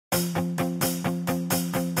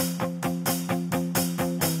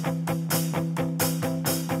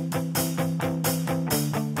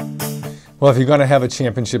Well, if you're going to have a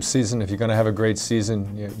championship season, if you're going to have a great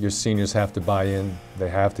season, your seniors have to buy in. They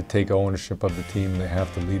have to take ownership of the team. They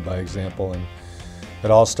have to lead by example, and it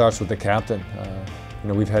all starts with the captain.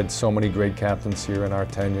 We've had so many great captains here in our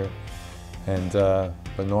tenure,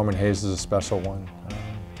 but Norman Hayes is a special one.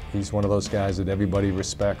 He's one of those guys that everybody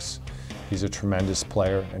respects. He's a tremendous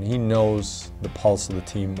player, and he knows the pulse of the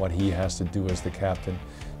team, what he has to do as the captain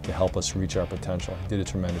to help us reach our potential. He did a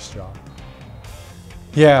tremendous job.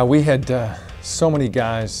 Yeah, we had so many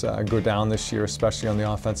guys go down this year, especially on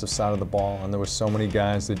the offensive side of the ball, and there were so many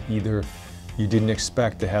guys that either you didn't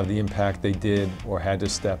expect to have the impact they did or had to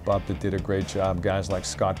step up that did a great job. Guys like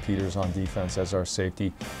Scott Peters on defense as our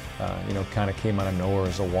safety, kind of came out of nowhere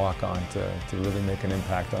as a walk-on to really make an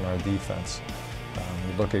impact on our defense.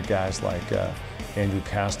 You look at guys like Andrew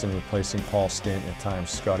Caston replacing Paul Stanton at times,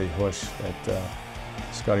 Scotty Hush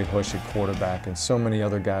at quarterback, and so many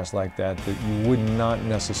other guys like that you would not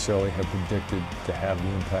necessarily have predicted to have the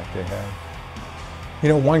impact they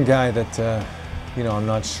had. One guy that I'm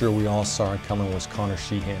not sure we all saw it coming was Connor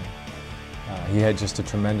Sheehan. He had just a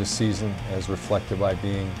tremendous season, as reflected by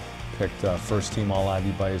being picked first team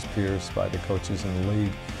All-Ivy by his peers, by the coaches in the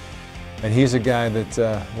league. And he's a guy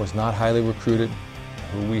that was not highly recruited,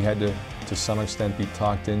 who we had to some extent be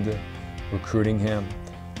talked into recruiting him.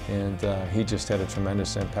 And he just had a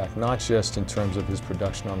tremendous impact, not just in terms of his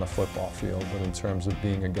production on the football field, but in terms of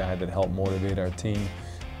being a guy that helped motivate our team.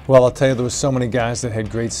 Well, I'll tell you, there were so many guys that had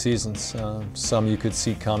great seasons. Some you could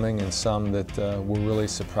see coming and some that were really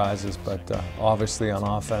surprises. But obviously on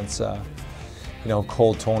offense,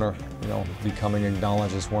 Cole Toner, becoming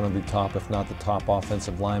acknowledged as one of the top, if not the top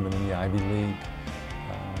offensive linemen in the Ivy League.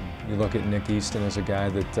 You look at Nick Easton as a guy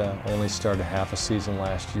that only started half a season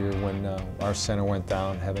last year when our center went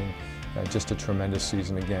down, having just a tremendous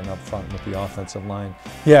season again up front with the offensive line.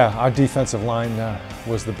 Yeah, our defensive line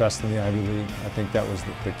was the best in the Ivy League. I think that was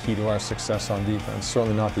the key to our success on defense.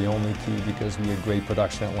 Certainly not the only key, because we had great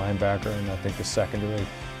production at linebacker, and I think the secondary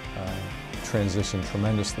transitioned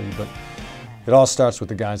tremendously. But it all starts with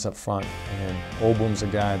the guys up front, and Obum's a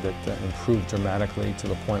guy that improved dramatically to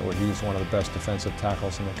the point where he was one of the best defensive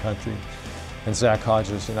tackles in the country. And Zach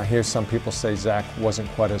Hodges, I hear some people say Zach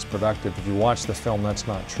wasn't quite as productive. If you watch the film, that's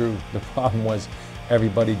not true. The problem was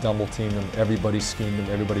everybody double-teamed him, everybody schemed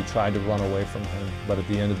him, everybody tried to run away from him. But at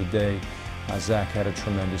the end of the day, Zach had a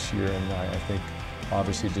tremendous year, and I think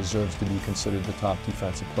obviously deserves to be considered the top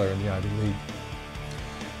defensive player in the Ivy League.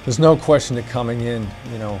 There's no question that coming in,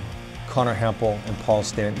 Connor Hempel and Paul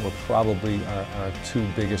Stanton were probably our two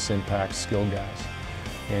biggest impact skill guys.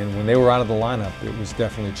 And when they were out of the lineup, it was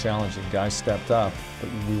definitely challenging. Guys stepped up, but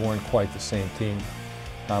we weren't quite the same team.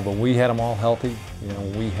 But we had them all healthy.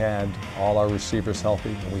 We had all our receivers healthy,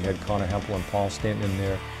 and we had Connor Hempel and Paul Stanton in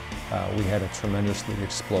there. We had a tremendously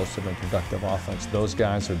explosive and productive offense. Those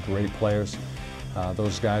guys are great players.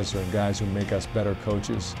 Those guys are guys who make us better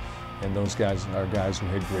coaches, and those guys are guys who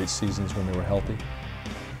had great seasons when they were healthy.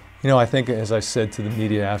 I think, as I said to the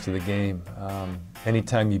media after the game,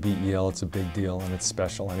 anytime you beat Yale, it's a big deal and it's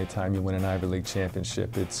special. Anytime you win an Ivy League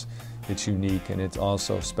championship, it's unique and it's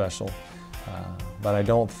also special. But I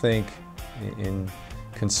don't think, in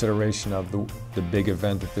consideration of the big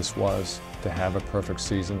event that this was, to have a perfect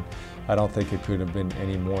season, I don't think it could have been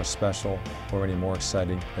any more special or any more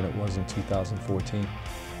exciting than it was in 2014.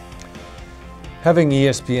 Having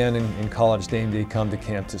ESPN and College Game Day come to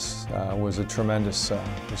campus was it's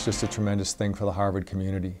just a tremendous thing for the Harvard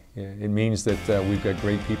community. It means that we've got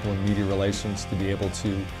great people in media relations to be able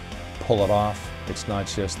to pull it off. It's not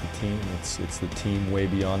just the team, it's the team way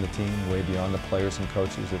beyond the team, way beyond the players and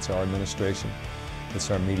coaches. It's our administration, it's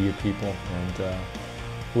our media people, and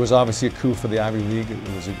it was obviously a coup for the Ivy League.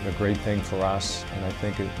 It was a great thing for us, and I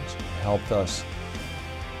think it helped us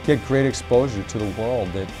get great exposure to the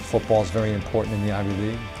world that football is very important in the Ivy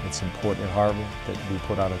League. It's important at Harvard that we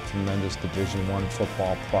put out a tremendous Division I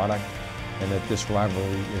football product, and that this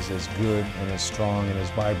rivalry is as good and as strong and as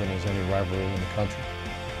vibrant as any rivalry in the country.